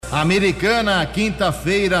Americana,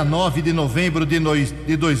 quinta-feira, 9 de novembro de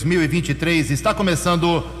 2023. Está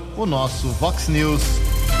começando o nosso Vox News.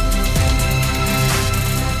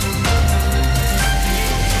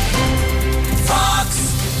 Vox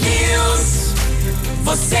News.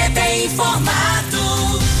 Você tem informado.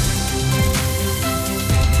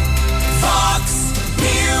 Vox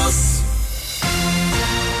News.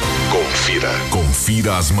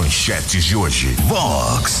 Confira as manchetes de hoje.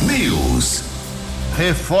 Vox News.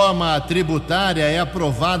 Reforma tributária é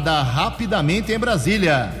aprovada rapidamente em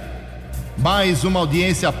Brasília. Mais uma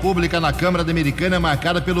audiência pública na Câmara Americana é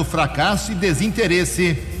marcada pelo fracasso e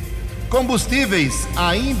desinteresse. Combustíveis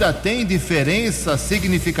ainda têm diferença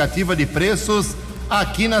significativa de preços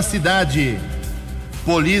aqui na cidade.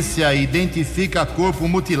 Polícia identifica corpo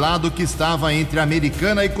mutilado que estava entre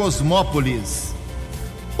Americana e Cosmópolis.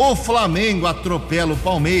 O Flamengo atropela o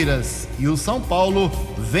Palmeiras e o São Paulo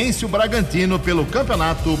vence o Bragantino pelo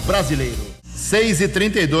Campeonato Brasileiro.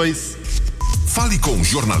 6h32. Fale com o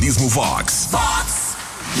Jornalismo Vox. Vox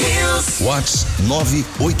News. Vox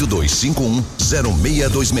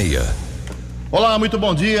 982510626. Olá, muito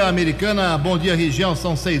bom dia, Americana. Bom dia, região.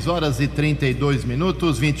 São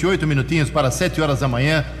 6h32, 28 minutinhos para 7 horas da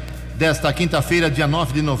manhã desta quinta-feira, dia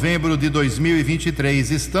 9 de novembro de 2023.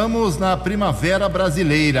 Estamos na Primavera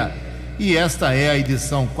Brasileira e esta é a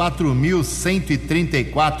edição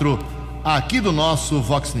 4134 aqui do nosso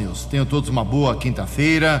Vox News. Tenham todos uma boa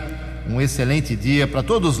quinta-feira, um excelente dia para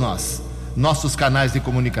todos nós. Nossos canais de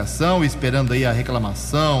comunicação, esperando aí a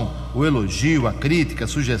reclamação, o elogio, a crítica, a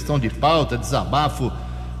sugestão de pauta, desabafo,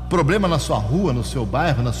 problema na sua rua, no seu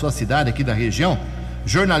bairro, na sua cidade aqui da região.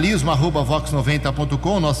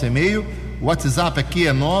 jornalismo@vox90.com, nosso e-mail. O WhatsApp aqui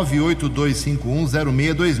é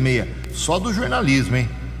 982510626. Só do jornalismo, hein?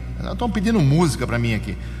 Estão pedindo música para mim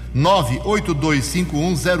aqui.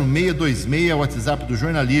 982510626, WhatsApp do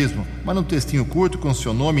jornalismo. Manda um textinho curto com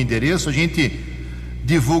seu nome e endereço, a gente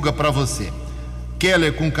divulga para você.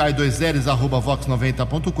 Keller com K2Ls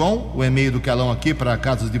 @vox90.com, o e-mail do Kelão aqui para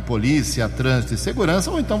casos de polícia, trânsito e segurança,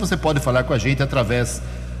 ou então você pode falar com a gente através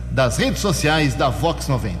das redes sociais da Vox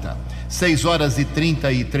 90.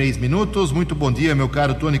 6h33. Muito bom dia, meu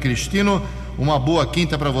caro Tony Cristino. Uma boa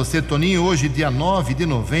quinta para você, Toninho. Hoje, dia 9 de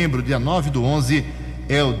novembro, dia 9/11,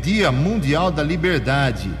 é o Dia Mundial da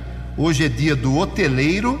Liberdade. Hoje é dia do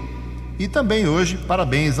hoteleiro e também hoje,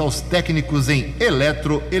 parabéns aos técnicos em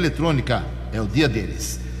eletrônica. É o dia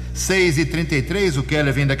deles. 6h33, o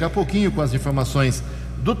Keller vem daqui a pouquinho com as informações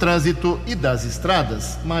do trânsito e das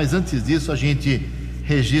estradas. Mas antes disso, a gente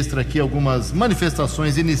registra aqui algumas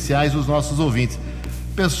manifestações iniciais dos nossos ouvintes.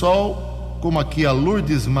 Pessoal, como aqui a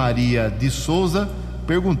Lourdes Maria de Souza,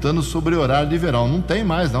 perguntando sobre horário de verão. Não tem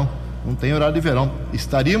mais, não tem horário de verão.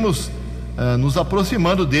 Estaríamos nos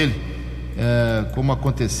aproximando dele, como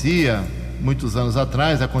acontecia muitos anos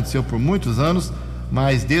atrás, aconteceu por muitos anos,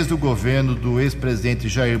 mas desde o governo do ex-presidente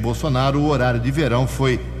Jair Bolsonaro, o horário de verão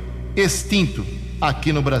foi extinto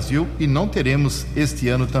aqui no Brasil e não teremos este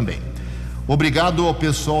ano também. Obrigado ao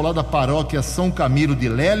pessoal lá da paróquia São Camilo de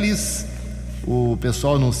Leles. O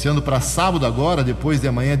pessoal anunciando para sábado agora, depois de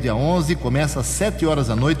amanhã, dia 11, começa às 7 horas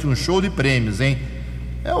da noite, um show de prêmios, hein?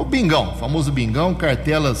 É o bingão, famoso bingão,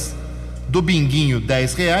 cartelas do binguinho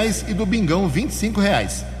R$10 e do bingão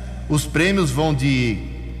R$25. Os prêmios vão de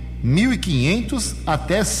R$1.500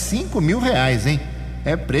 até R$5.000, hein?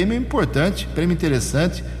 É prêmio importante, prêmio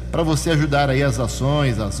interessante para você ajudar aí as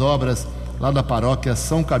ações, as obras lá da paróquia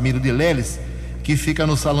São Camilo de Leles, que fica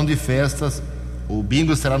no salão de festas. O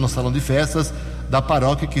bingo será no salão de festas da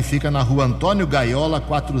paróquia, que fica na rua Antônio Gaiola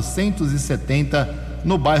 470,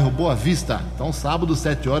 no bairro Boa Vista. Então, sábado,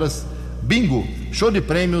 7 horas, bingo, show de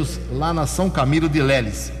prêmios lá na São Camilo de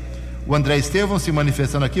Leles. O André Estevão se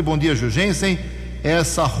manifestando aqui. Bom dia, Jugensen.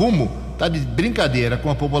 Essa Rumo tá de brincadeira com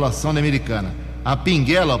a população americana. A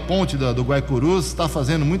Pinguela, ponte do Guaicurus, está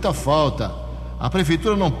fazendo muita falta. A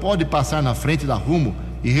prefeitura não pode passar na frente da Rumo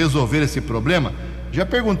e resolver esse problema? Já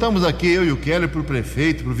perguntamos aqui, eu e o Keller, para o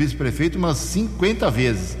prefeito, para o vice-prefeito, umas 50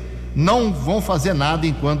 vezes. Não vão fazer nada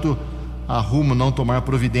enquanto a Rumo não tomar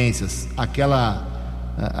providências. Aquele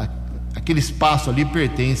espaço ali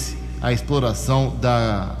pertence à exploração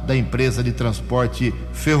da empresa de transporte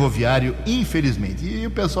ferroviário, infelizmente. E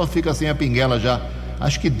o pessoal fica sem a Pinguela já,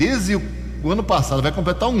 acho que desde o ano passado, vai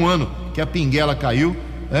completar um ano que a Pinguela caiu.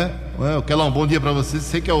 Kelão, bom dia para você.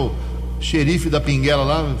 Você que é o xerife da Pinguela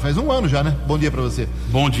lá, faz um ano já, né? Bom dia para você.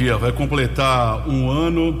 Bom dia, vai completar um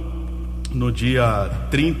ano no dia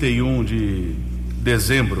 31 de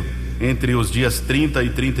dezembro, entre os dias 30 e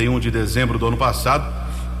 31 de dezembro do ano passado.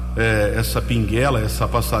 Essa Pinguela, essa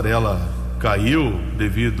passarela caiu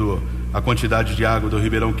devido a quantidade de água do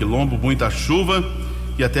Ribeirão Quilombo, muita chuva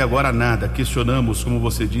e até agora nada. Questionamos, como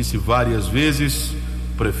você disse várias vezes,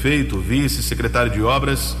 prefeito, vice, secretário de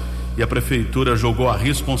obras, e a prefeitura jogou a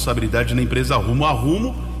responsabilidade na empresa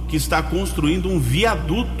Rumo, que está construindo um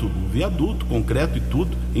viaduto concreto e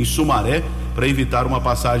tudo, em Sumaré, para evitar uma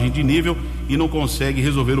passagem de nível, e não consegue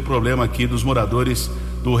resolver o problema aqui dos moradores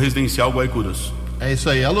do residencial Guaicurus. É isso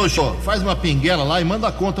aí. Alô, show, faz uma pinguela lá e manda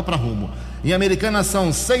a conta para Rumo. Em Americana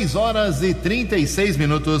são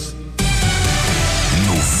 6:36.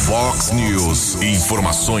 No Fox News,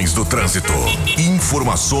 informações do trânsito,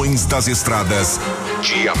 informações das estradas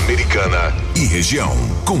de Americana e região,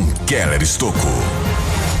 com Keller Estocco.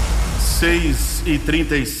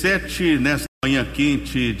 6:37 nesta manhã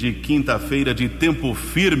quente de quinta-feira, de tempo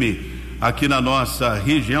firme aqui na nossa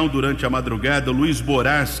região durante a madrugada. Luiz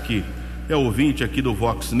Boraski é ouvinte aqui do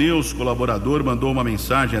Vox News, colaborador, mandou uma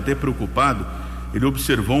mensagem até preocupado. Ele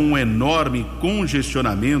observou um enorme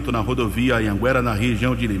congestionamento na rodovia Anhanguera, na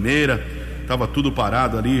região de Limeira. Estava tudo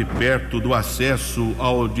parado ali perto do acesso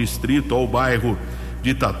ao distrito, ao bairro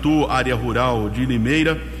de Tatu, área rural de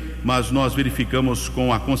Limeira. Mas nós verificamos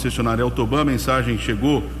com a concessionária Autoban, a mensagem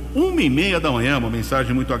chegou 1:30 da manhã, uma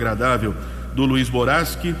mensagem muito agradável do Luiz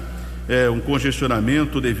Boraski. Um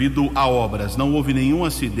congestionamento devido a obras. Não houve nenhum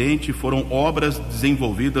acidente, foram obras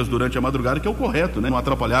desenvolvidas durante a madrugada, que é o correto, né? Não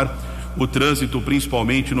atrapalhar o trânsito,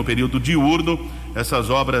 principalmente no período diurno. Essas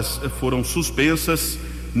obras foram suspensas.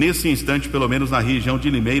 Nesse instante, pelo menos na região de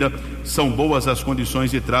Limeira, são boas as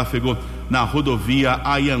condições de tráfego na rodovia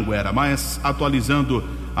Anhanguera. Mas atualizando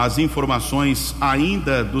as informações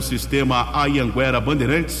ainda do sistema Anhanguera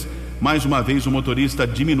Bandeirantes, mais uma vez o motorista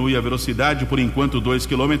diminui a velocidade, por enquanto 2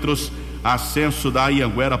 quilômetros, acesso da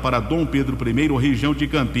Anhanguera para Dom Pedro I, região de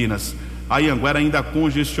Campinas. A Anhanguera ainda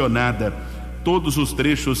congestionada, todos os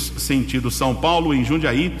trechos sentido São Paulo, em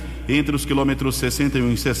Jundiaí, entre os quilômetros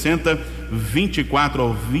 61 e 60, 24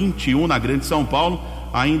 ao 21 na Grande São Paulo,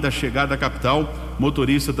 ainda chegada à capital,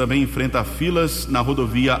 motorista também enfrenta filas na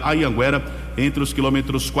rodovia Anhanguera, entre os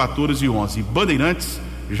quilômetros 14 e 11. Bandeirantes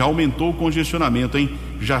já aumentou o congestionamento, hein?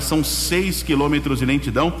 Já são 6 quilômetros de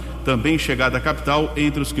lentidão, também chegada à capital,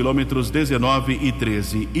 entre os quilômetros 19 e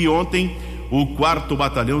 13. E ontem, o 4º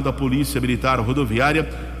Batalhão da Polícia Militar Rodoviária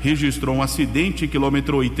registrou um acidente,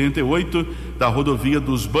 quilômetro 88, da rodovia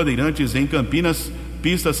dos Bandeirantes, em Campinas,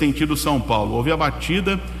 pista sentido São Paulo. Houve a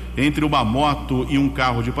batida entre uma moto e um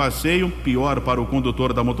carro de passeio, pior para o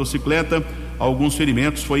condutor da motocicleta. Alguns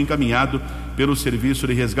ferimentos, foi encaminhado pelo serviço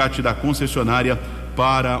de resgate da concessionária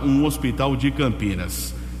para um hospital de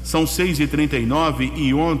Campinas. São 6:39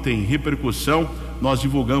 e ontem, repercussão, nós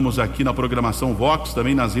divulgamos aqui na programação Vox,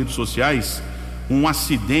 também nas redes sociais, um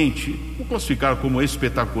acidente, vou classificar como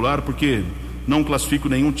espetacular, porque não classifico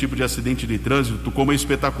nenhum tipo de acidente de trânsito como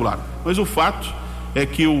espetacular, mas o fato é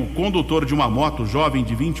que o condutor de uma moto, jovem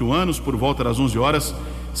de 21 anos, por volta das 11 horas,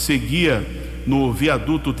 seguia no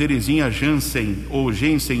viaduto Terezinha Jansen, ou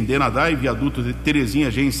Jensen Denadai, viaduto Terezinha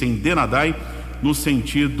Jensen Denadai, no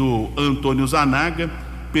sentido Antônio Zanaga,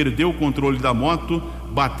 perdeu o controle da moto,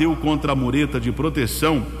 bateu contra a mureta de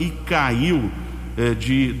proteção e caiu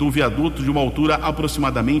do viaduto de uma altura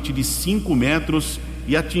aproximadamente de 5 metros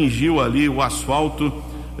e atingiu ali o asfalto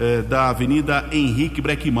da Avenida Henrique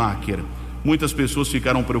Breckmacher. Muitas pessoas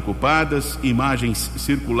ficaram preocupadas, imagens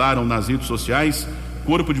circularam nas redes sociais.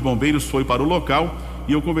 Corpo de Bombeiros foi para o local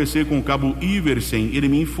e eu conversei com o cabo Iversen. Ele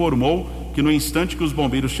me informou que no instante que os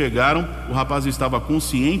bombeiros chegaram, o rapaz estava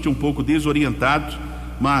consciente, um pouco desorientado,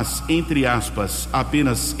 mas, entre aspas,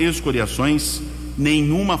 apenas escoriações,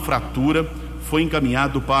 nenhuma fratura. Foi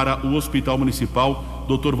encaminhado para o Hospital Municipal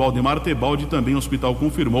Dr. Valdemar Tebaldi. Também o hospital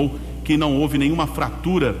confirmou que não houve nenhuma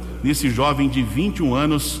fratura nesse jovem de 21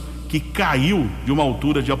 anos que caiu de uma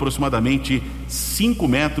altura de aproximadamente 5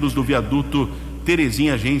 metros do viaduto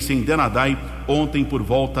Terezinha Jensen Denadai, ontem por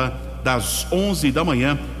volta das 11 da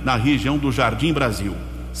manhã, na região do Jardim Brasil.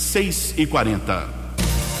 6:40.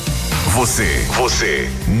 Você,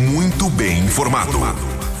 muito bem informado.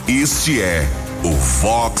 Este é o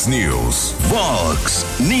Fox News. Fox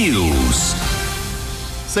News.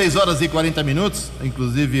 6:40.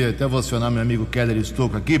 Inclusive, até vou acionar meu amigo Keller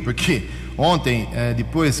Estocco aqui, porque ontem,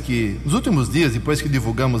 nos últimos dias, depois que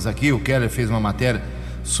divulgamos aqui, o Keller fez uma matéria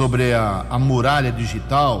sobre a muralha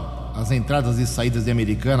digital, as entradas e saídas de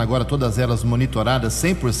Americana, agora todas elas monitoradas,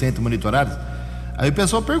 100% monitoradas. Aí o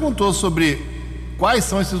pessoal perguntou sobre quais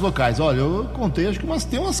são esses locais. Olha, eu contei, acho que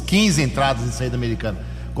tem umas 15 entradas e saídas Americana.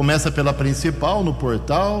 Começa pela principal, no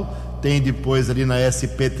portal, tem depois ali na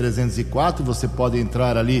SP 304, você pode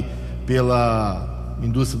entrar ali pela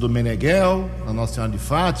indústria do Meneghel, na Nossa Senhora de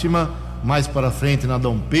Fátima, mais para frente na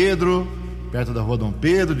Dom Pedro, perto da rua Dom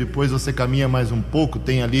Pedro. Depois você caminha mais um pouco,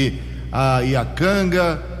 tem ali a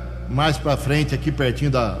Iacanga, mais para frente aqui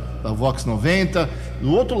pertinho da Vox 90.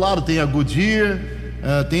 Do outro lado tem a Goodyear,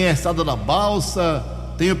 tem a Estrada da Balsa,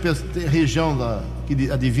 tem a região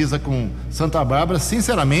a divisa com Santa Bárbara.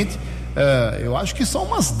 Sinceramente, eu acho que são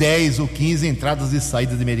umas 10 ou 15 entradas e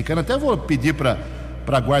saídas de Americana. Até vou pedir para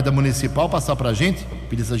a Guarda Municipal passar para a gente,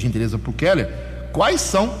 pedir essa gentileza para o Keller, quais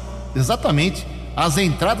são exatamente as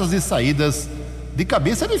entradas e saídas. De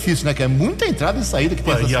cabeça é difícil, né? Que é muita entrada e saída que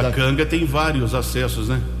tem essa cidade. E a Canga tem vários acessos,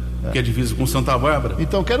 né? Que é divisa com Santa Bárbara.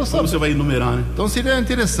 Então quero saber. Como você vai enumerar, né? Então seria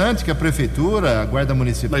interessante que a prefeitura, a Guarda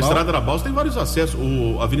Municipal... Na Estrada da Balsa tem vários acessos.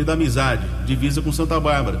 A Avenida Amizade, divisa com Santa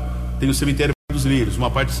Bárbara. Tem o Cemitério dos Lírios,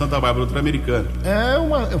 uma parte de Santa Bárbara, outra americana.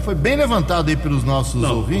 Foi bem levantado aí pelos nossos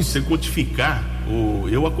ouvintes. Se você quantificar,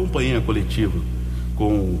 eu acompanhei a coletiva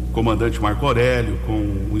com o comandante Marco Aurélio,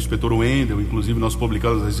 com o inspetor Wendel, inclusive nós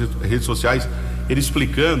publicamos nas redes sociais, ele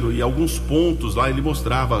explicando, e alguns pontos lá ele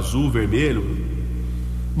mostrava azul, vermelho.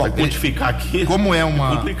 Bom, quantificar aqui como é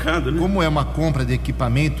complicado, né? Como é uma compra de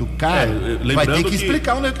equipamento caro, vai ter que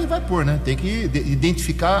explicar onde é que vai pôr, né? Tem que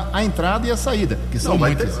identificar a entrada e a saída, que são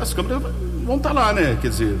muitas. As câmeras vão estar lá, né? Quer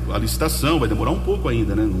dizer, a licitação vai demorar um pouco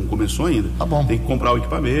ainda, né? Não começou ainda. Tá bom. Tem que comprar o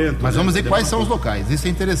equipamento. Mas vamos ver quais são os locais. Isso é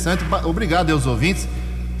interessante. Obrigado aos ouvintes,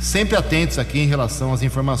 sempre atentos aqui em relação às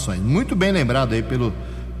informações. Muito bem lembrado aí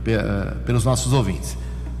pelos nossos ouvintes.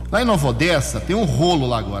 Lá em Nova Odessa tem um rolo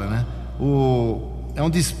lá agora, né? É um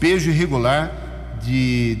despejo irregular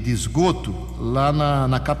de esgoto lá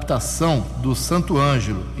na captação do Santo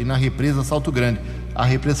Ângelo e na represa Salto Grande. A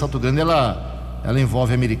represa Salto Grande ela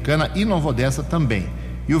envolve a Americana e Nova Odessa também.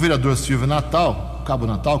 E o vereador Silvio Natal, Cabo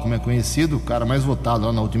Natal, como é conhecido, o cara mais votado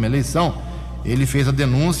lá na última eleição, ele fez a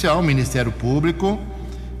denúncia ao Ministério Público,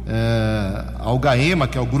 ao GAEMA,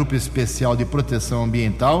 que é o Grupo Especial de Proteção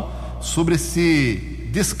Ambiental, sobre esse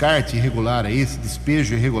descarte irregular, esse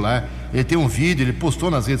despejo irregular. Ele tem um vídeo, ele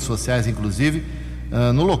postou nas redes sociais, inclusive,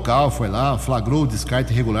 no local, foi lá, flagrou o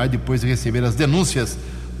descarte irregular depois de receber as denúncias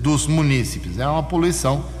dos munícipes. É uma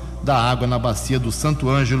poluição da água na bacia do Santo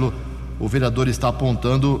Ângelo. O vereador está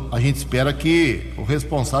apontando, a gente espera que o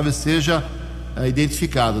responsável seja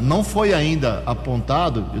identificado. Não foi ainda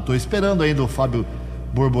apontado, eu estou esperando ainda o Fábio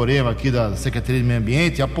Borborema aqui da Secretaria de Meio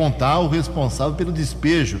Ambiente apontar o responsável pelo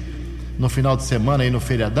despejo no final de semana, aí no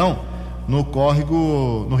feriadão, no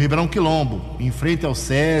córrego, no Ribeirão Quilombo, em frente ao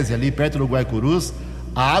SESI, ali perto do Guaicurus.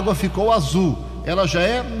 A água ficou azul. Ela já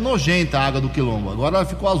é nojenta, a água do Quilombo. Agora ela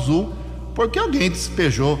ficou azul porque alguém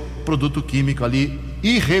despejou produto químico ali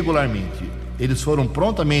irregularmente. Eles foram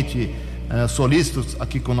prontamente solícitos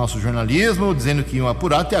aqui com o nosso jornalismo, dizendo que iam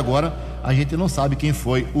apurar. Até agora a gente não sabe quem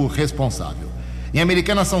foi o responsável. Em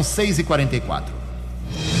Americana são 6h44.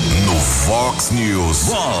 No Fox News.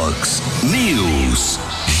 Fox News.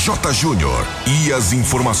 J. Júnior e as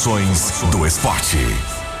informações do esporte.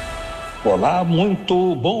 Olá,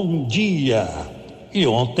 muito bom dia. E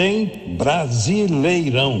ontem,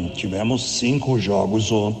 Brasileirão. Tivemos 5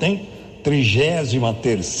 jogos ontem,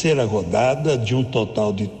 33ª rodada de um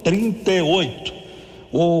total de 38.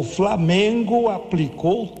 O Flamengo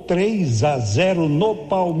aplicou 3-0 no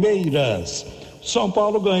Palmeiras. São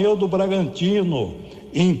Paulo ganhou do Bragantino.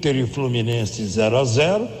 Inter e Fluminense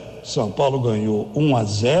 0-0. São Paulo ganhou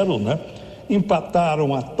 1-0, né?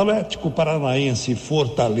 Empataram Atlético Paranaense e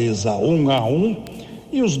Fortaleza 1-1.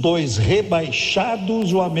 E os dois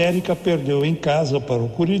rebaixados, o América perdeu em casa para o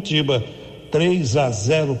Curitiba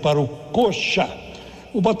 3-0 para o Coxa.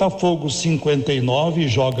 O Botafogo 59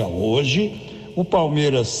 joga hoje, o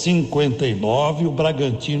Palmeiras 59, o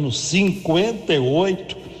Bragantino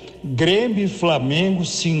 58, Grêmio e Flamengo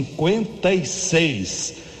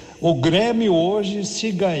 56. O Grêmio hoje,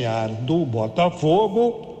 se ganhar do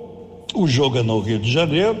Botafogo, o jogo é no Rio de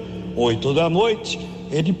Janeiro, 20h,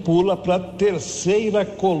 ele pula para a 3ª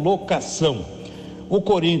colocação. O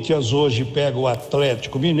Corinthians hoje pega o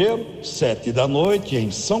Atlético Mineiro, 19h,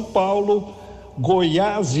 em São Paulo.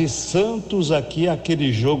 Goiás e Santos, aqui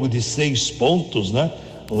aquele jogo de 6 pontos, né?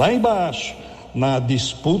 Lá embaixo, na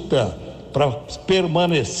disputa para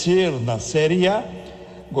permanecer na Série A,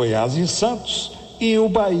 Goiás e Santos. E o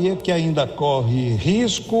Bahia, que ainda corre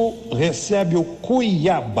risco, recebe o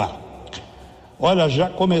Cuiabá. Olha, já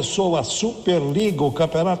começou a Superliga, o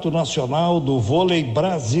Campeonato Nacional do Vôlei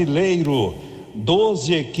Brasileiro.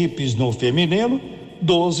 12 equipes no feminino,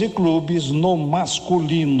 12 clubes no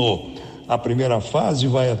masculino. A primeira fase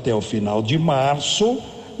vai até o final de março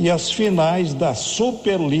e as finais da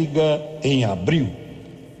Superliga em abril.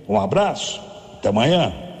 Um abraço, até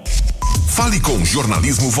amanhã. Fale com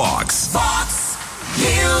Jornalismo Vox. Vox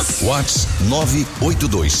News. WhatsApp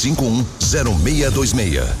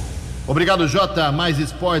 982510626. Obrigado, Jota. Mais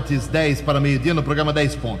esportes, 10 para meio-dia no programa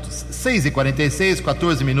 10 pontos. 6h46,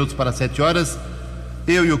 14 minutos para 7 horas.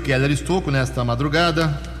 Eu e o Keller Estocco nesta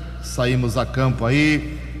madrugada saímos a campo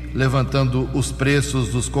aí, levantando os preços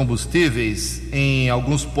dos combustíveis em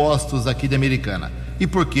alguns postos aqui de Americana. E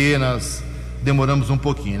por que nós demoramos um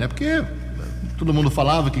pouquinho, né? Porque todo mundo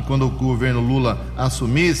falava que quando o governo Lula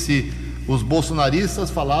assumisse, os bolsonaristas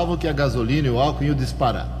falavam que a gasolina e o álcool iam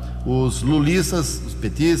disparar. Os lulistas, os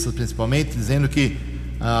petistas principalmente, dizendo que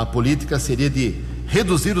a política seria de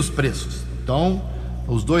reduzir os preços. Então,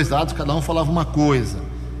 os dois lados, cada um falava uma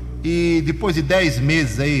coisa. E depois de 10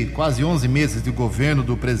 meses aí, quase 11 meses de governo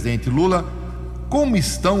do presidente Lula, como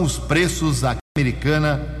estão os preços aqui na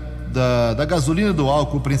Americana da gasolina e do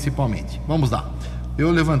álcool principalmente? Vamos lá.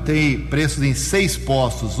 Eu levantei preços em 6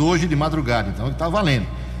 postos hoje de madrugada, então está valendo.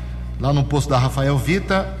 Lá no posto da Rafael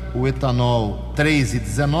Vita, o etanol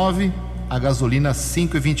 3,19, a gasolina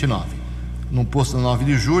 5,29. No posto da 9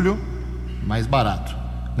 de julho, mais barato.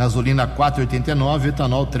 Gasolina 4,89,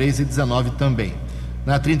 etanol 3,19 também.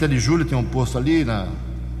 Na 30 de julho tem um posto ali,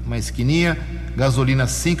 uma esquininha, gasolina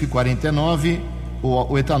 5,49,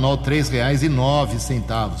 o etanol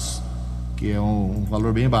R$3,09, que é um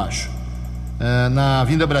valor bem baixo. Na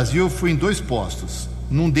Avenida Brasil fui em 2 postos.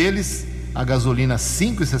 Num deles, a gasolina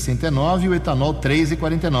 5,69 e o etanol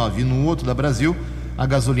 3,49. E no outro da Brasil, a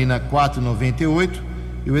gasolina 4,98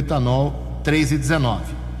 e o etanol 3,19.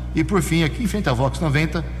 E por fim, aqui em frente à Vox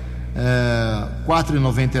 90,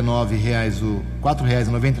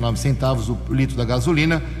 R$4,99 o litro da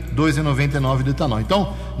gasolina, R$2,99 do etanol.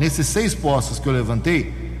 Então, nesses 6 postos que eu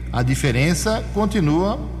levantei, a diferença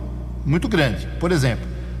continua muito grande. Por exemplo,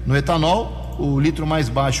 no etanol, o litro mais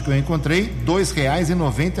baixo que eu encontrei,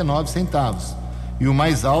 R$2,99, e o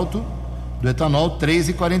mais alto do etanol,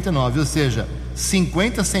 R$3,49, ou seja,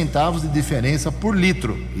 50 centavos de diferença por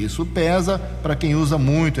litro. Isso pesa para quem usa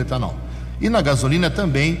muito etanol. E na gasolina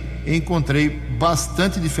também encontrei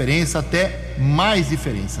bastante diferença, até mais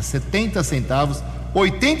diferença,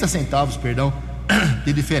 80 centavos,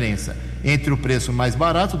 de diferença entre o preço mais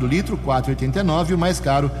barato do litro, R$4,89, e o mais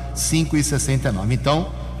caro, R$5,69. Então,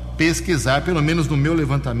 pesquisar, pelo menos no meu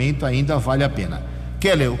levantamento, ainda vale a pena.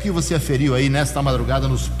 Keller, o que você aferiu aí nesta madrugada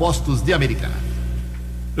nos postos de Americana?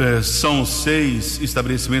 São 6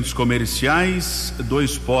 estabelecimentos comerciais,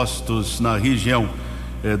 2 postos na região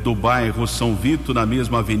do bairro São Vito, na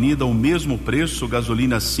mesma avenida, o mesmo preço,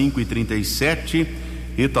 gasolina 5,37,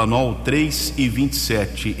 etanol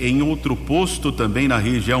 3,27. Em outro posto também na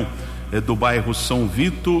região do bairro São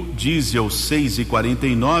Vito, diesel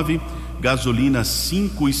 6,49, gasolina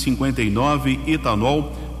 5,59,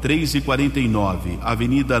 etanol 3,49.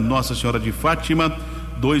 Avenida Nossa Senhora de Fátima,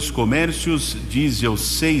 2 comércios, diesel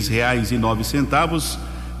R$6,09,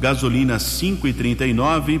 gasolina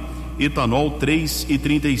 5,39, etanol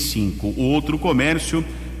 3,35. O outro comércio,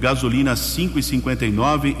 gasolina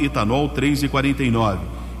 5,59, etanol 3,49.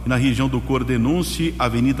 Na região do Cordenunce,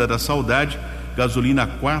 Avenida da Saudade, gasolina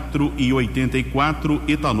 4,84,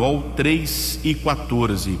 etanol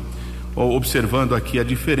 3,14. Observando aqui a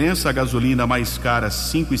diferença, a gasolina mais cara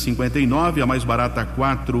 5,59, a mais barata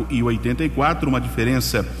 4,84, uma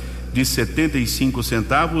diferença de 75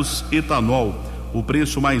 centavos. Etanol, o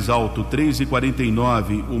preço mais alto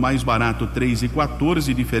 3,49, o mais barato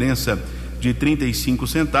 3,14, diferença de 35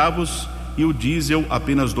 centavos. E o diesel,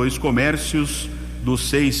 apenas 2 comércios dos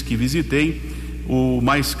 6 que visitei, o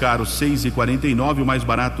mais caro 6,49, o mais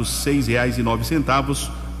barato R$6,09,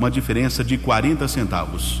 uma diferença de 40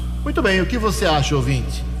 centavos. Muito bem, o que você acha,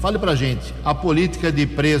 ouvinte? Fale pra gente, a política de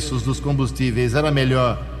preços dos combustíveis era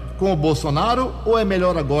melhor com o Bolsonaro ou é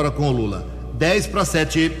melhor agora com o Lula?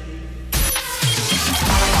 10:07.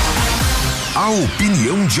 A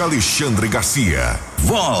opinião de Alexandre Garcia.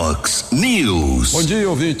 Vox News. Bom dia,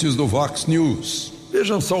 ouvintes do Vox News.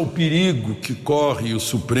 Vejam só o perigo que corre o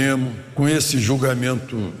Supremo com esse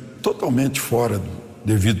julgamento totalmente fora do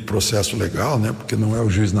devido processo legal, né? Porque não é o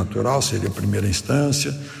juiz natural, seria a primeira instância.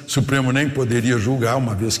 O Supremo nem poderia julgar,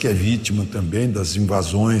 uma vez que é vítima também das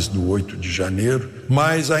invasões do 8 de janeiro,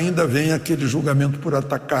 mas ainda vem aquele julgamento por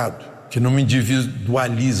atacado, que não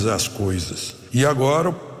individualiza as coisas. E agora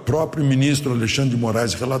o próprio ministro Alexandre de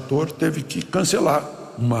Moraes, relator, teve que cancelar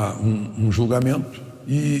um julgamento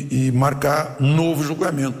e marcar um novo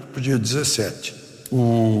julgamento para o dia 17.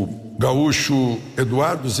 O gaúcho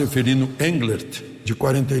Eduardo Zeferino Englert, de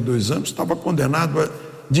 42 anos, estava condenado a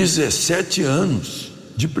 17 anos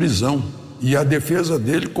de prisão. E a defesa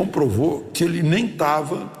dele comprovou que ele nem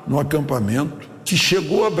estava no acampamento que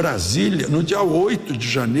chegou a Brasília no dia 8 de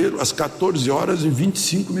janeiro, às 14 horas e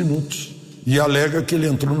 25 minutos. E alega que ele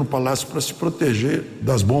entrou no palácio para se proteger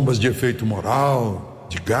das bombas de efeito moral,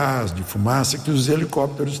 de gás, de fumaça, que os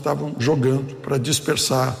helicópteros estavam jogando para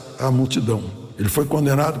dispersar a multidão. Ele foi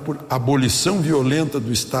condenado por abolição violenta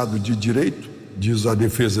do Estado de Direito, diz a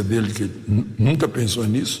defesa dele que nunca pensou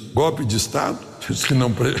nisso, golpe de Estado, diz que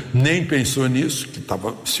nem pensou nisso, que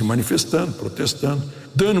estava se manifestando, protestando,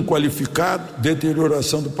 dano qualificado,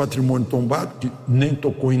 deterioração do patrimônio tombado, que nem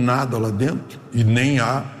tocou em nada lá dentro e nem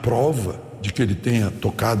há prova de que ele tenha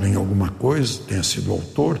tocado em alguma coisa, tenha sido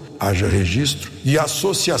autor, haja registro, e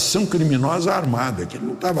associação criminosa armada, que ele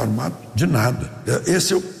não estava armado de nada.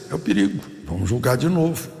 Esse é o perigo. Vamos julgar de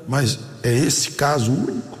novo. Mas é esse caso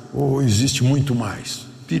único ou existe muito mais?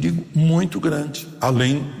 Perigo muito grande,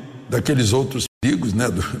 além daqueles outros perigos,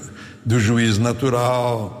 né, do juiz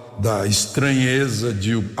natural, da estranheza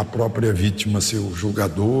de a própria vítima ser o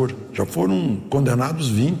julgador. Já foram condenados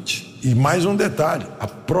 20. E mais um detalhe, a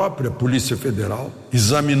própria Polícia Federal,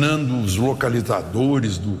 examinando os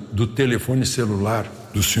localizadores do telefone celular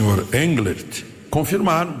do senhor Englert,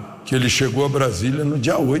 confirmaram que ele chegou a Brasília no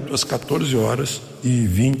dia 8, às 14 horas e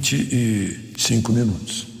 25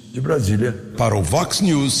 minutos. De Brasília. Para o Vox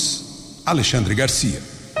News, Alexandre Garcia.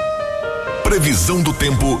 Previsão do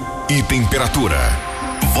tempo e temperatura.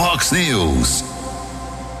 Vox News.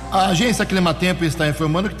 A agência Climatempo está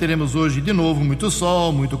informando que teremos hoje de novo muito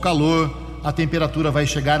sol, muito calor. A temperatura vai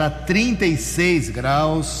chegar a 36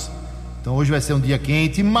 graus. Então hoje vai ser um dia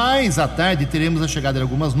quente, mas à tarde teremos a chegada de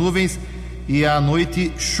algumas nuvens e à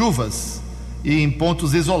noite chuvas e em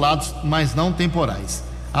pontos isolados, mas não temporais.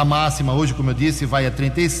 A máxima hoje, como eu disse, vai a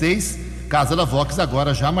 36. Casa da Vox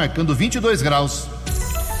agora já marcando 22 graus.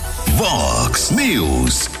 Vox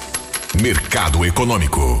News. Mercado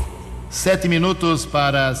Econômico. 7 minutos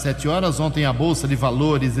para 7 horas. Ontem a Bolsa de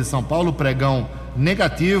Valores de São Paulo, pregão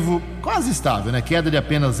negativo, quase estável, né? Queda de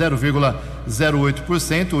apenas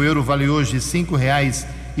 0,08%. O euro vale hoje R$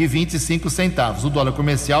 5,25. O dólar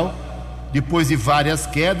comercial, depois de várias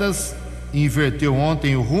quedas, inverteu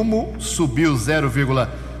ontem o rumo, subiu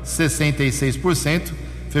 0,66%,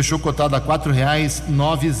 fechou cotado a R$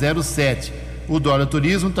 4,907. O dólar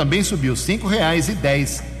turismo também subiu R$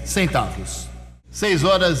 5,10. 6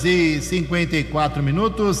 horas e 54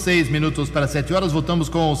 minutos, 6 minutos para 7 horas. Voltamos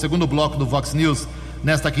com o segundo bloco do Vox News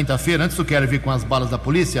nesta quinta-feira. Antes do Quero Vir com as balas da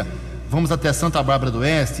polícia, vamos até Santa Bárbara do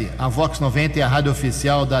Oeste. A Vox 90 é a rádio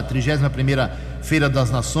oficial da 31ª Feira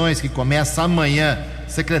das Nações, que começa amanhã.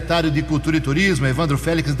 Secretário de Cultura e Turismo, Evandro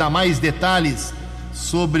Félix, dá mais detalhes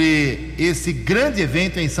sobre esse grande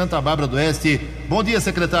evento em Santa Bárbara do Oeste. Bom dia,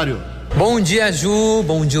 secretário. Bom dia, Ju,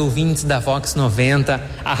 bom dia, ouvintes da Vox 90,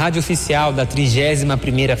 a rádio oficial da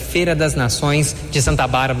 31ª Feira das Nações de Santa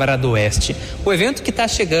Bárbara do Oeste. O evento que está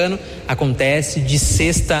chegando acontece de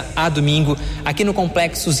sexta a domingo aqui no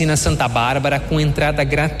Complexo Usina Santa Bárbara, com entrada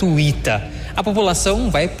gratuita. A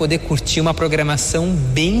população vai poder curtir uma programação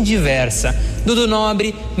bem diversa. Dudu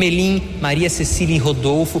Nobre, Melim, Maria Cecília e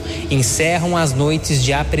Rodolfo encerram as noites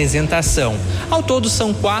de apresentação. Ao todo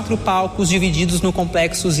são 4 palcos divididos no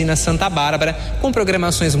Complexo Usina Santa Bárbara, com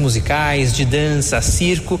programações musicais, de dança,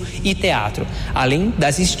 circo e teatro, além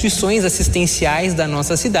das instituições assistenciais da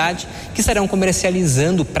nossa cidade, que estarão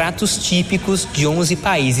comercializando pratos típicos de 11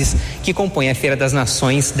 países que compõem a Feira das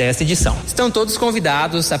Nações desta edição. Estão todos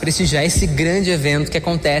convidados a prestigiar esse grande evento que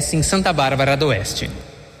acontece em Santa Bárbara do Oeste.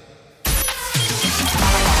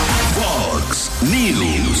 Vox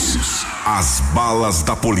News. As balas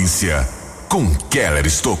da polícia com Keller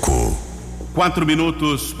Estocco. 4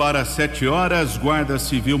 minutos para 7 horas. Guarda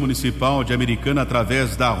Civil Municipal de Americana,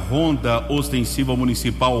 através da Ronda Ostensiva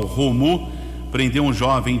Municipal Romu, prendeu um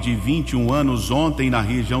jovem de 21 anos ontem na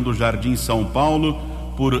região do Jardim São Paulo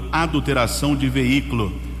por adulteração de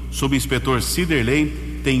veículo. Subinspetor Ciderley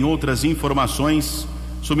tem outras informações.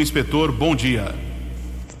 Subinspetor, bom dia.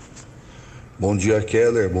 Bom dia,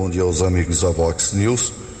 Keller. Bom dia aos amigos da Vox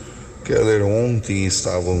News. Keller, ontem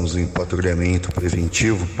estávamos em patrulhamento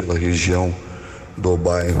preventivo pela região do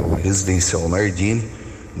bairro Residencial Nardini,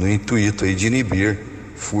 no intuito aí de inibir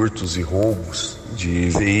furtos e roubos de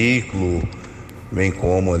veículo, bem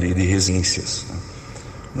como ali de residências.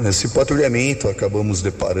 Nesse patrulhamento acabamos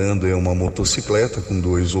deparando em uma motocicleta com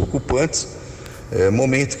 2 ocupantes.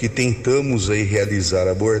 Momento que tentamos aí realizar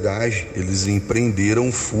a abordagem, eles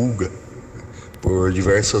empreenderam fuga por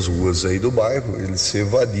diversas ruas aí do bairro. Eles se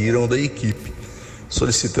evadiram da equipe.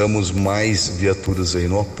 Solicitamos mais viaturas aí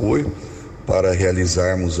no apoio para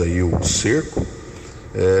realizarmos aí o cerco,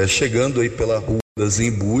 chegando aí pela Rua das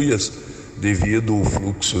Embuias, devido ao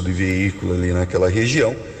fluxo de veículo ali naquela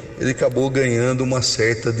região. ele acabou ganhando uma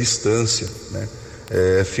certa distância, né?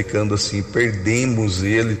 Ficando assim, perdemos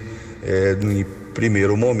ele no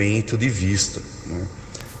primeiro momento de vista, né?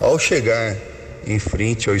 Ao chegar em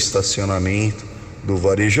frente ao estacionamento do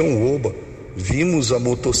Varejão Oba, vimos a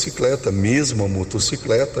mesma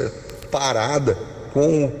motocicleta parada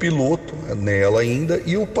com o piloto nela ainda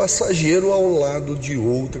e o passageiro ao lado de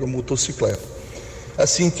outra motocicleta.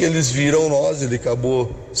 Assim que eles viram nós, ele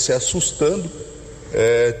acabou se assustando,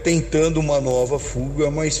 tentando uma nova fuga,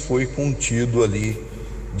 mas foi contido ali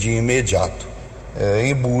de imediato.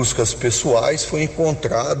 Em buscas pessoais foi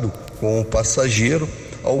encontrado com o passageiro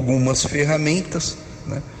algumas ferramentas,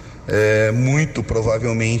 né? Muito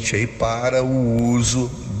provavelmente aí para o uso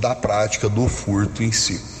da prática do furto em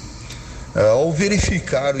si. Ao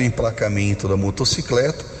verificar o emplacamento da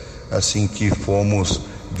motocicleta, assim que fomos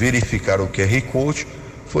verificar o QR Code,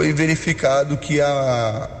 foi verificado que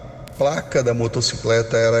a placa da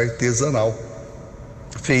motocicleta era artesanal.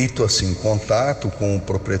 Feito assim contato com o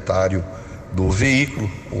proprietário do veículo,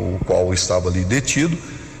 o qual estava ali detido,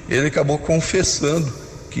 ele acabou confessando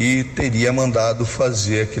que teria mandado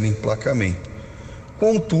fazer aquele emplacamento.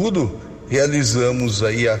 Contudo, realizamos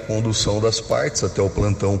aí a condução das partes até o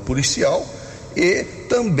plantão policial e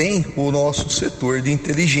também o nosso setor de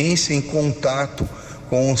inteligência, em contato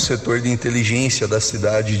com o setor de inteligência da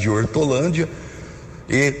cidade de Hortolândia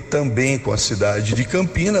e também com a cidade de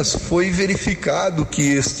Campinas, foi verificado que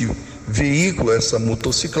este veículo, essa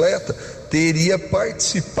motocicleta, teria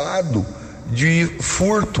participado de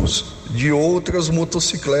furtos de outras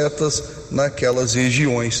motocicletas naquelas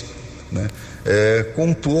regiões, né?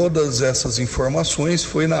 Com todas essas informações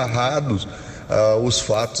foi narrados os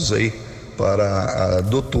fatos aí para a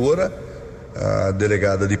doutora, a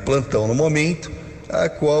delegada de plantão no momento, a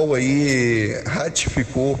qual aí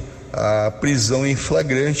ratificou a prisão em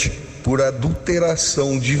flagrante por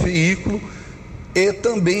adulteração de veículo e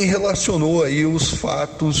também relacionou aí os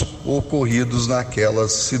fatos ocorridos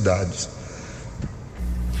naquelas cidades.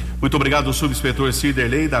 Muito obrigado, subinspetor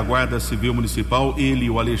Ciderley, da Guarda Civil Municipal. Ele e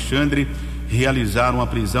o Alexandre realizaram a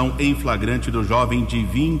prisão em flagrante do jovem de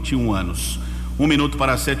 21 anos. 1 minuto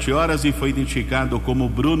para 7 horas e foi identificado como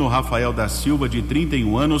Bruno Rafael da Silva, de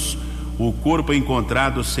 31 anos. O corpo é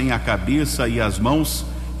encontrado sem a cabeça e as mãos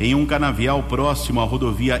em um canavial próximo à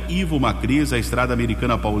rodovia Ivo Macris, a estrada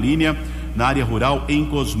americana Paulínia, na área rural em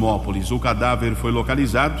Cosmópolis. O cadáver foi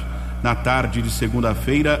localizado na tarde de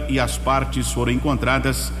segunda-feira e as partes foram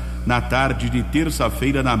encontradas na tarde de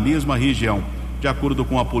terça-feira na mesma região. De acordo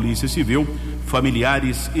com a Polícia Civil,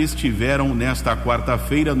 familiares estiveram nesta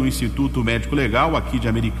quarta-feira no Instituto Médico Legal aqui de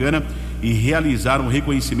Americana e realizaram o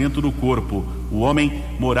reconhecimento do corpo. O homem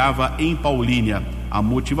morava em Paulínia. A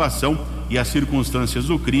motivação e as circunstâncias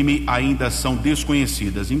do crime ainda são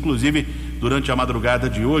desconhecidas. Inclusive, durante a madrugada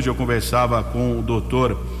de hoje, eu conversava com o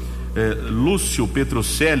doutor Lúcio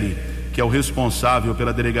Petrocelli, que é o responsável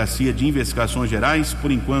pela Delegacia de Investigações Gerais.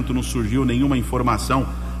 Por enquanto não surgiu nenhuma informação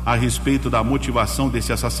a respeito da motivação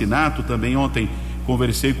desse assassinato. Também ontem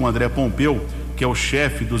conversei com o André Pompeu, que é o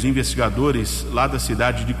chefe dos investigadores lá da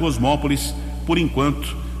cidade de Cosmópolis. Por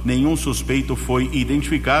enquanto, nenhum suspeito foi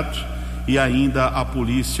identificado e ainda a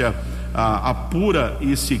polícia apura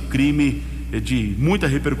esse crime de muita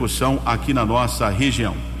repercussão aqui na nossa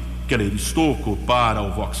região. Keller Estocco para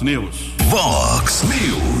o Vox News. Vox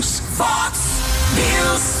News. Vox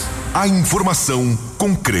News. A informação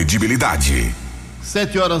com credibilidade.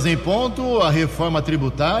 7 horas em ponto. A reforma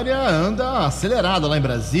tributária anda acelerada lá em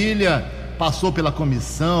Brasília. Passou pela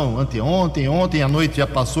comissão ontem à noite já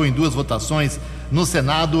passou em 2 votações no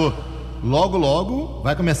Senado. Logo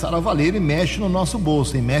vai começar a valer e mexe no nosso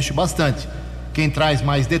bolso, e mexe bastante. Quem traz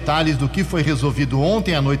mais detalhes do que foi resolvido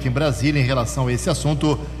ontem à noite em Brasília em relação a esse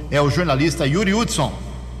assunto é o jornalista Yuri Hudson.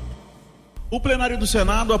 O plenário do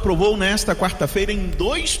Senado aprovou nesta quarta-feira em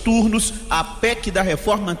 2 turnos a PEC da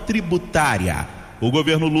reforma tributária. O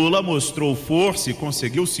governo Lula mostrou força e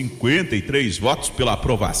conseguiu 53 votos pela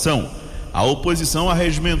aprovação. A oposição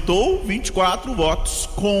arregimentou 24 votos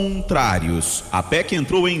contrários. A PEC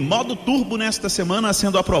entrou em modo turbo nesta semana,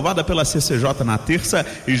 sendo aprovada pela CCJ na terça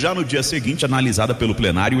e já no dia seguinte analisada pelo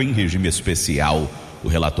plenário em regime especial. O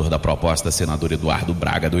relator da proposta, senador Eduardo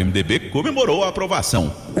Braga, do MDB, comemorou a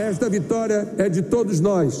aprovação. Esta vitória é de todos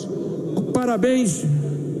nós. Parabéns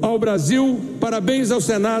ao Brasil, parabéns ao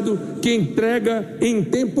Senado, que entrega em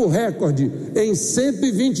tempo recorde. Em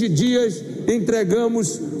 120 dias,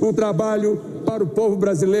 entregamos o trabalho para o povo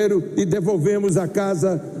brasileiro e devolvemos à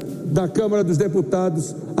casa da Câmara dos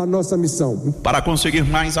Deputados a nossa missão. Para conseguir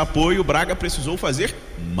mais apoio, Braga precisou fazer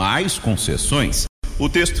mais concessões. O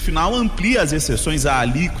texto final amplia as exceções à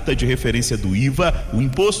alíquota de referência do IVA, o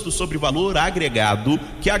Imposto sobre Valor Agregado,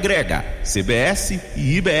 que agrega CBS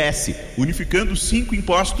e IBS, unificando 5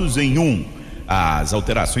 impostos em um. As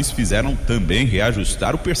alterações fizeram também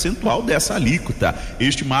reajustar o percentual dessa alíquota,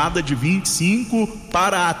 estimada de 25%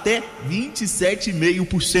 para até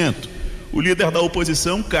 27,5%. O líder da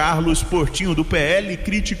oposição, Carlos Portinho, do PL,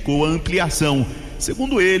 criticou a ampliação.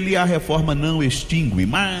 Segundo ele, a reforma não extingue,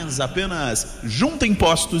 mas apenas junta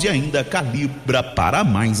impostos e ainda calibra para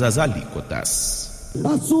mais as alíquotas.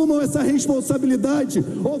 Assumam essa responsabilidade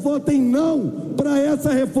ou votem não para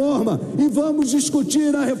essa reforma e vamos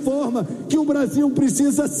discutir a reforma que o Brasil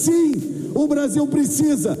precisa, sim, o Brasil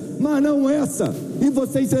precisa, mas não essa. E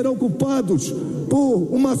vocês serão culpados por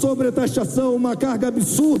uma sobretaxação, uma carga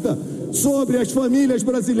absurda sobre as famílias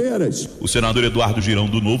brasileiras. O senador Eduardo Girão,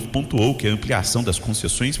 do Novo, pontuou que a ampliação das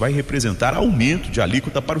concessões vai representar aumento de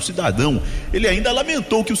alíquota para o cidadão. Ele ainda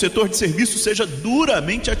lamentou que o setor de serviços seja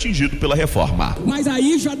duramente atingido pela reforma. Mas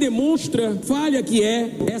aí já demonstra falha que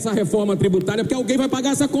é essa reforma tributária, porque alguém vai pagar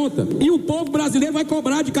essa conta. E o povo brasileiro vai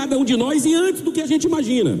cobrar de cada um de nós e antes do que a gente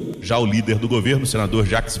imagina. Já o líder do governo, o senador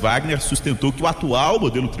Jacques Wagner, sustentou que o atual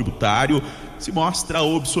modelo tributário se mostra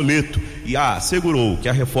obsoleto e assegurou que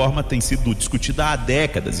a reforma tem sido discutida há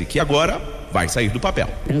décadas e que agora vai sair do papel.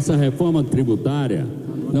 Essa reforma tributária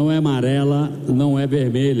não é amarela, não é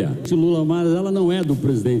vermelha. Lula, mas ela não é do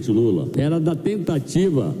presidente Lula. Era da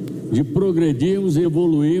tentativa de progredirmos e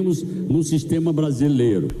evoluirmos no sistema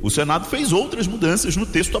brasileiro. O Senado fez outras mudanças no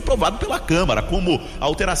texto aprovado pela Câmara, como a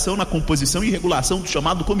alteração na composição e regulação do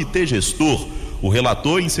chamado Comitê Gestor. O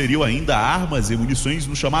relator inseriu ainda armas e munições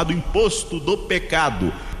no chamado Imposto do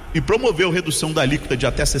Pecado e promoveu redução da alíquota de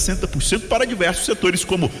até 60% para diversos setores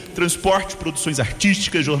como transporte, produções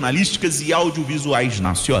artísticas, jornalísticas e audiovisuais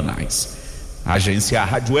nacionais. Agência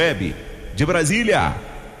Rádio Web de Brasília,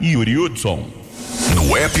 Yuri Hudson.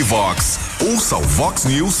 No app Vox, ouça o Vox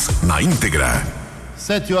News na íntegra.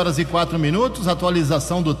 7h04,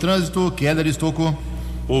 atualização do trânsito, Keller Estocco.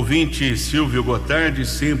 Ouvinte Silvio Gotardi,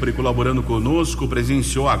 sempre colaborando conosco,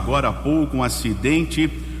 presenciou agora há pouco um acidente,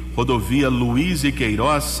 rodovia Luiz e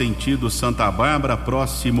Queiroz, sentido Santa Bárbara,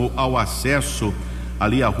 próximo ao acesso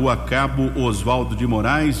ali à rua Cabo Oswaldo de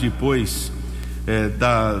Moraes, depois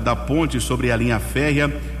da ponte sobre a linha férrea.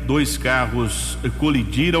 2 carros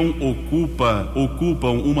colidiram,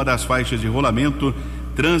 ocupam uma das faixas de rolamento,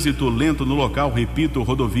 trânsito lento no local, repito,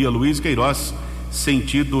 rodovia Luiz Queiroz,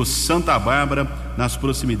 sentido Santa Bárbara, nas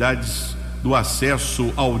proximidades do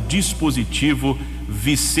acesso ao dispositivo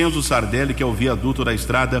Vicenzo Sardelli, que é o viaduto da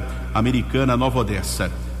estrada Americana Nova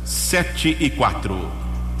Odessa. 7h04.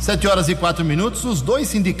 7h04, os 2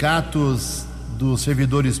 sindicatos dos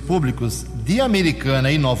servidores públicos de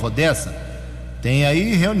Americana e Nova Odessa têm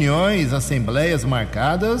aí reuniões, assembleias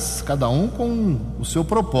marcadas, cada um com o seu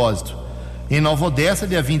propósito. Em Nova Odessa,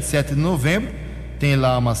 dia 27 de novembro, tem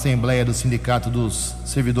lá uma assembleia do Sindicato dos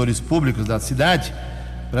Servidores Públicos da cidade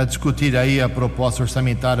para discutir aí a proposta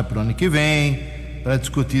orçamentária para o ano que vem, para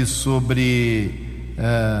discutir sobre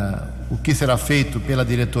o que será feito pela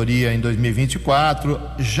diretoria em 2024.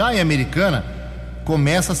 Já em Americana,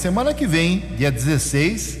 começa a semana que vem, dia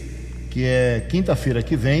 16, que é quinta-feira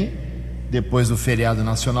que vem, depois do feriado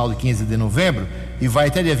nacional de 15 de novembro, e vai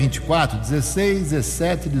até dia 24, 16,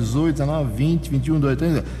 17, 18, 19, 20, 21, 22,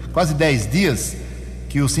 23, quase 10 dias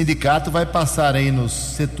que o sindicato vai passar aí nos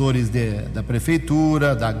setores da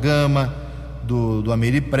prefeitura, da Gama, do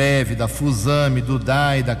Ameriprev, da Fusame, do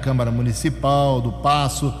DAI, da Câmara Municipal, do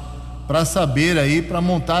Passo, para saber aí, para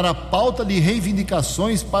montar a pauta de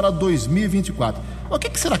reivindicações para 2024. O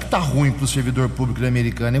que será que está ruim para o servidor público da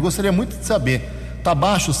Americana? Eu gostaria muito de saber. Está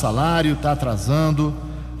baixo o salário, está atrasando,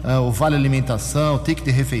 o vale alimentação, o ticket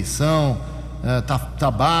de refeição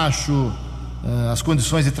está baixo, as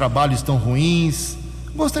condições de trabalho estão ruins.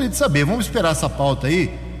 Gostaria de saber, vamos esperar essa pauta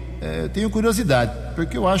aí. Tenho curiosidade,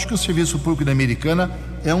 porque eu acho que o serviço público da Americana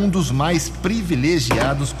é um dos mais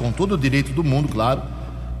privilegiados, com todo o direito do mundo, claro,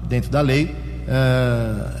 dentro da lei.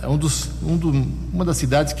 É uma das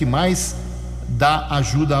cidades que mais dá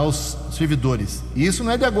ajuda aos servidores. E isso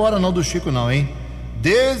não é de agora, não, do Chico, não, hein?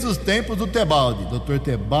 Desde os tempos do Tebaldi, Dr.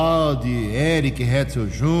 Tebaldi, Eric Hetzel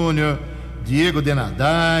Jr., Diego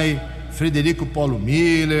Denadai, Frederico Paulo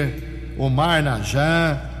Miller, Omar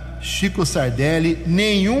Najá, Chico Sardelli.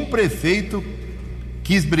 Nenhum prefeito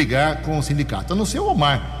quis brigar com o sindicato, a não ser o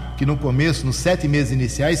Omar, que no começo, nos 7 meses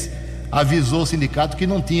iniciais, avisou o sindicato que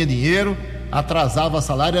não tinha dinheiro, atrasava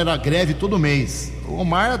salário, era greve todo mês. O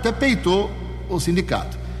Omar até peitou o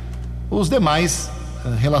sindicato. Os demais,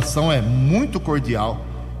 a relação é muito cordial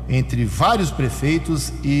entre vários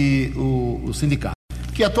prefeitos e o sindicato.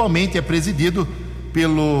 que atualmente é presidido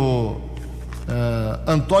pelo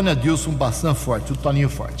Antônio Adilson Bassan Forte, o Toninho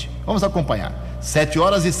Forte. Vamos acompanhar.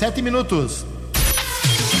 7h07.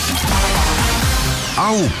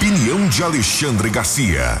 A opinião de Alexandre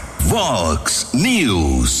Garcia. Vox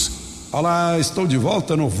News. Olá, estou de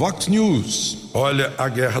volta no Vox News. Olha, a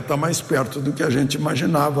guerra está mais perto do que a gente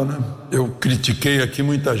imaginava, né? Eu critiquei aqui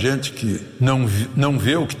muita gente que não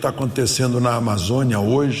vê o que está acontecendo na Amazônia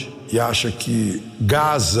hoje e acha que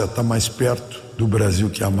Gaza está mais perto do Brasil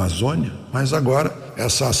que a Amazônia, mas agora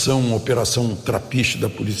essa ação, uma operação trapiche da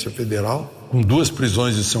Polícia Federal, com 2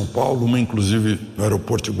 prisões em São Paulo, uma inclusive no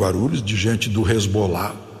aeroporto de Guarulhos, de gente do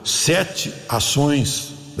Hezbollah, 7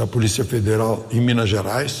 ações da Polícia Federal em Minas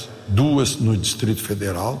Gerais, 2 no Distrito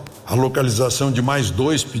Federal, a localização de mais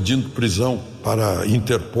 2 pedindo prisão para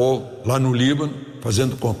Interpol lá no Líbano,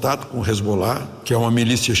 fazendo contato com o Hezbollah, que é uma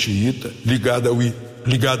milícia xiita ligada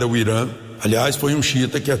ao Irã. Aliás, foi um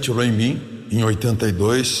xiita que atirou em mim em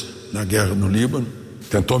 82, na guerra no Líbano.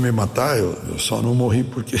 Tentou me matar, eu só não morri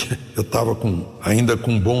porque eu estava ainda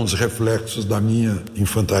com bons reflexos da minha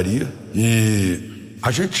infantaria. E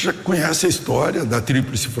a gente já conhece a história da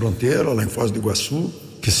Tríplice Fronteira, lá em Foz do Iguaçu,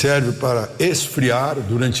 que serve para esfriar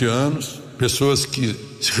durante anos pessoas que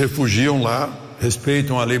se refugiam lá,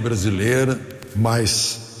 respeitam a lei brasileira,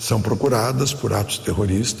 mas são procuradas por atos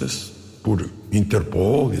terroristas, por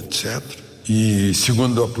Interpol, etc. E,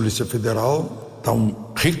 segundo a Polícia Federal,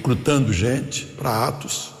 estão recrutando gente para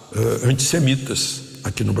atos antissemitas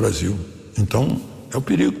aqui no Brasil. Então, é o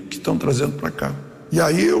perigo que estão trazendo para cá. E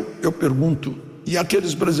aí eu pergunto, e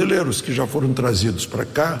aqueles brasileiros que já foram trazidos para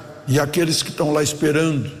cá, e aqueles que estão lá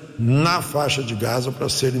esperando na faixa de Gaza para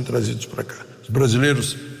serem trazidos para cá? Os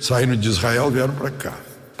brasileiros saíram de Israel, vieram para cá,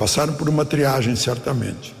 passaram por uma triagem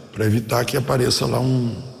certamente, para evitar que apareça lá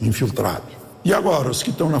um infiltrado. E agora, os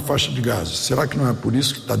que estão na faixa de Gaza, será que não é por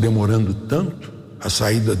isso que está demorando tanto a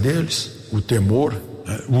saída deles? O temor,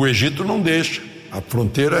 né? O Egito não deixa, a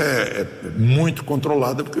fronteira é muito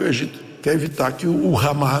controlada porque o Egito quer evitar que o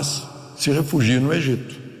Hamas se refugie no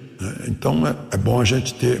Egito, né? Então é bom a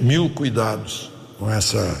gente ter 1000 cuidados com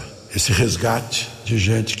esse resgate de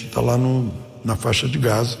gente que está lá na faixa de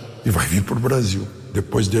Gaza e vai vir para o Brasil.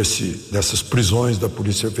 Depois dessas prisões da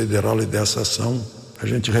Polícia Federal e dessa ação, a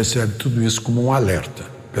gente recebe tudo isso como um alerta.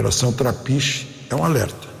 Operação Trapiche é um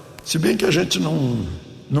alerta. Se bem que a gente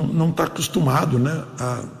não está acostumado, né,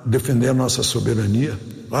 a defender a nossa soberania.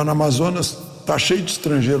 Lá no Amazonas está cheio de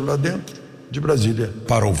estrangeiro lá dentro, de Brasília.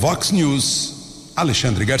 Para o Vox News,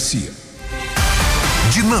 Alexandre Garcia.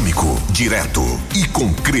 Dinâmico, direto e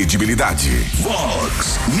com credibilidade.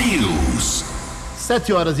 Vox News.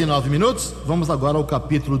 7h09. Vamos agora ao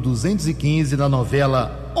capítulo 215 da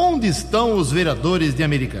novela Onde Estão os Vereadores de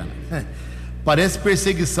Americana? Parece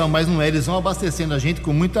perseguição, mas não é. Eles vão abastecendo a gente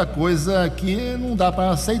com muita coisa que não dá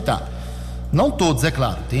para aceitar. Não todos, é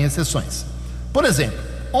claro, tem exceções. Por exemplo,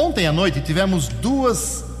 ontem à noite tivemos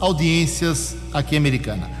 2 audiências aqui em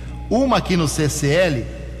Americana. Uma aqui no CCL,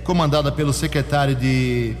 comandada pelo secretário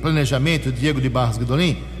de Planejamento, Diego de Barros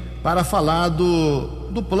Guidolin, para falar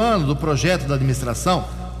do plano, do projeto da administração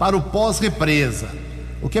para o pós-represa.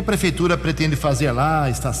 O que a prefeitura pretende fazer lá,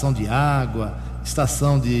 estação de água,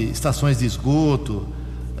 estações de esgoto,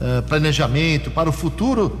 planejamento para o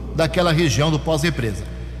futuro daquela região do pós-represa.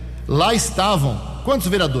 Lá estavam quantos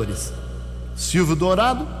vereadores? Silvio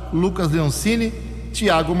Dourado, Lucas Leoncini,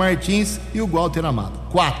 Tiago Martins e o Walter Amado.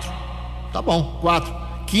 4. Tá bom, 4.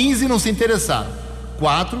 15 não se interessaram.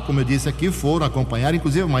 4, como eu disse aqui, foram acompanhar.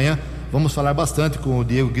 Inclusive amanhã vamos falar bastante com o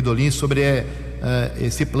Diego Guidolin sobre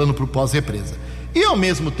esse plano para o pós-represa. E ao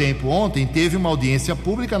mesmo tempo, ontem teve uma audiência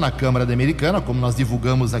pública na Câmara da Americana, como nós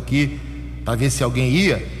divulgamos aqui, para ver se alguém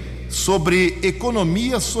ia, sobre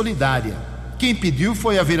economia solidária. Quem pediu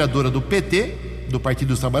foi a vereadora do PT, do Partido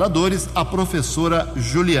dos Trabalhadores, a professora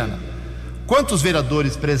Juliana. Quantos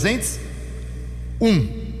vereadores presentes?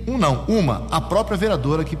 Uma, a própria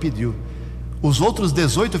vereadora que pediu. Os outros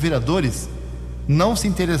 18 vereadores não se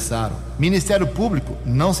interessaram. Ministério Público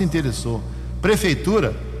não se interessou.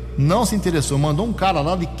 Prefeitura não se interessou. Mandou um cara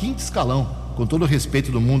lá de 5º escalão, com todo o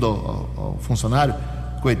respeito do mundo ao funcionário,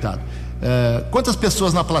 coitado. Quantas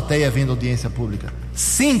pessoas na plateia vendo audiência pública?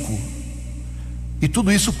 5. E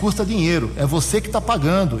tudo isso custa dinheiro. É você que está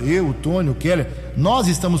pagando. Eu, o Tônio, o Keller. Nós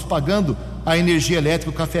estamos pagando a energia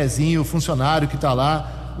elétrica, o cafezinho, o funcionário que está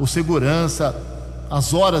lá, o segurança,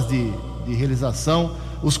 as horas de realização,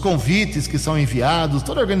 os convites que são enviados,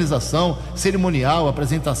 toda a organização, cerimonial,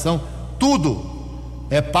 apresentação, tudo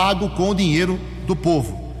é pago com o dinheiro do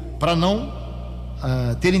povo, para não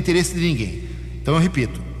ter interesse de ninguém. Então eu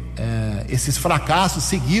repito, esses fracassos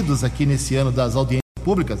seguidos aqui nesse ano das audiências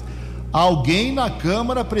públicas, alguém na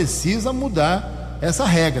Câmara precisa mudar essa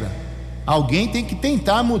regra. Alguém tem que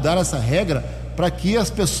tentar mudar essa regra para que as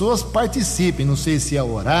pessoas participem. Não sei se é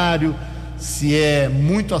horário, se é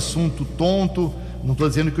muito assunto tonto. Não estou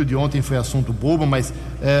dizendo que o de ontem foi assunto bobo, mas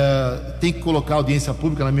tem que colocar a audiência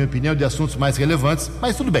pública, na minha opinião, de assuntos mais relevantes.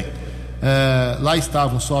 Mas tudo bem. Lá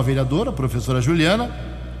estavam só a vereadora, a professora Juliana,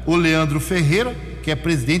 o Leandro Ferreira, que é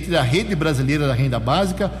presidente da Rede Brasileira da Renda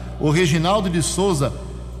Básica, o Reginaldo de Souza,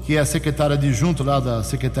 que é a secretária adjunto lá da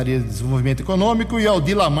Secretaria de Desenvolvimento Econômico, e a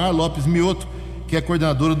Aldilamar Lopes Mioto, que é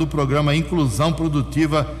coordenadora do programa Inclusão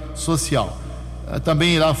Produtiva Social.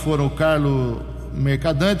 Também lá foram o Carlos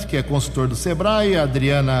Mercadante, que é consultor do Sebrae, a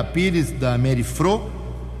Adriana Pires, da Merifro,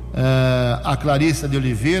 a Clarissa de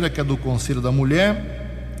Oliveira, que é do Conselho da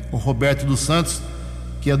Mulher, o Roberto dos Santos,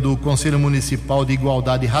 que é do Conselho Municipal de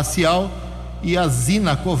Igualdade Racial, e a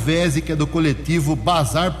Zina Covese, que é do coletivo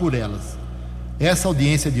Bazar por Elas. Essa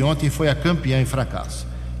audiência de ontem foi a campeã em fracasso.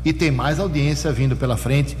 E tem mais audiência vindo pela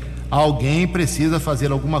frente. Alguém precisa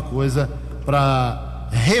fazer alguma coisa para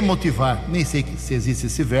remotivar, nem sei se existe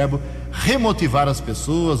esse verbo, remotivar as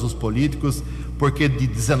pessoas, os políticos, porque de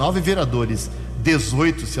 19 vereadores,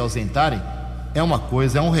 18 se ausentarem, é uma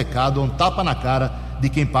coisa, é um recado, um tapa na cara de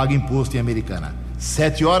quem paga imposto em Americana.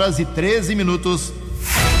 7h13.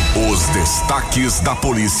 Os destaques da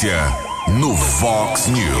polícia no Vox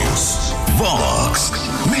News. Vox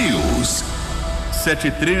News.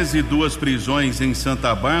 7h13, 2 prisões em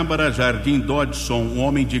Santa Bárbara, Jardim Dodson, um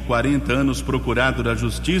homem de 40 anos procurado da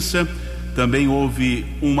Justiça. Também houve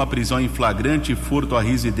uma prisão em flagrante, furto à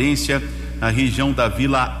residência na região da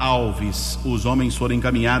Vila Alves. Os homens foram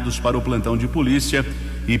encaminhados para o plantão de polícia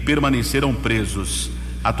e permaneceram presos.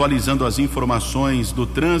 Atualizando as informações do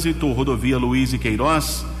trânsito, rodovia Luiz e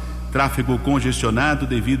Queiroz, tráfego congestionado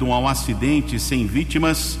devido a um acidente sem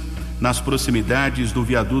vítimas nas proximidades do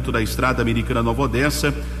viaduto da Estrada Americana Nova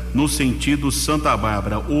Odessa, no sentido Santa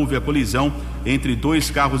Bárbara. Houve a colisão entre 2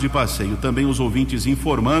 carros de passeio. Também os ouvintes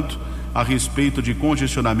informando a respeito de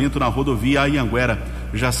congestionamento na rodovia Anhanguera.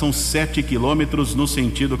 Já são 7 quilômetros no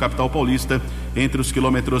sentido capital paulista, entre os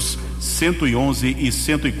quilômetros 111 e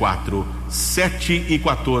 104.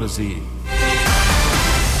 7h14.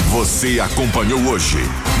 Você acompanhou hoje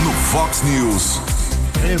no Fox News.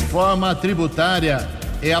 Reforma tributária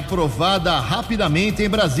é aprovada rapidamente em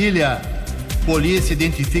Brasília. Polícia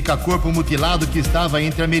identifica corpo mutilado que estava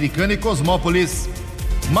entre Americana e Cosmópolis.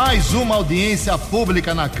 Mais uma audiência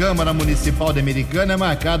pública na Câmara Municipal de Americana é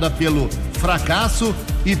marcada pelo fracasso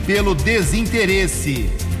e pelo desinteresse.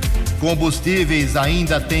 Combustíveis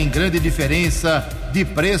ainda têm grande diferença de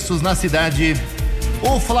preços na cidade.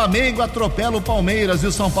 O Flamengo atropela o Palmeiras e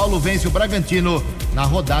o São Paulo vence o Bragantino na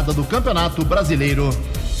rodada do Campeonato Brasileiro.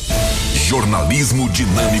 Jornalismo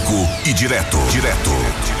dinâmico e direto.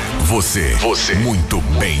 Você muito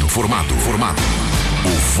bem informado. O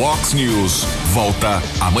Fox News volta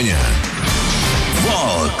amanhã.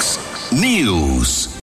 Fox News.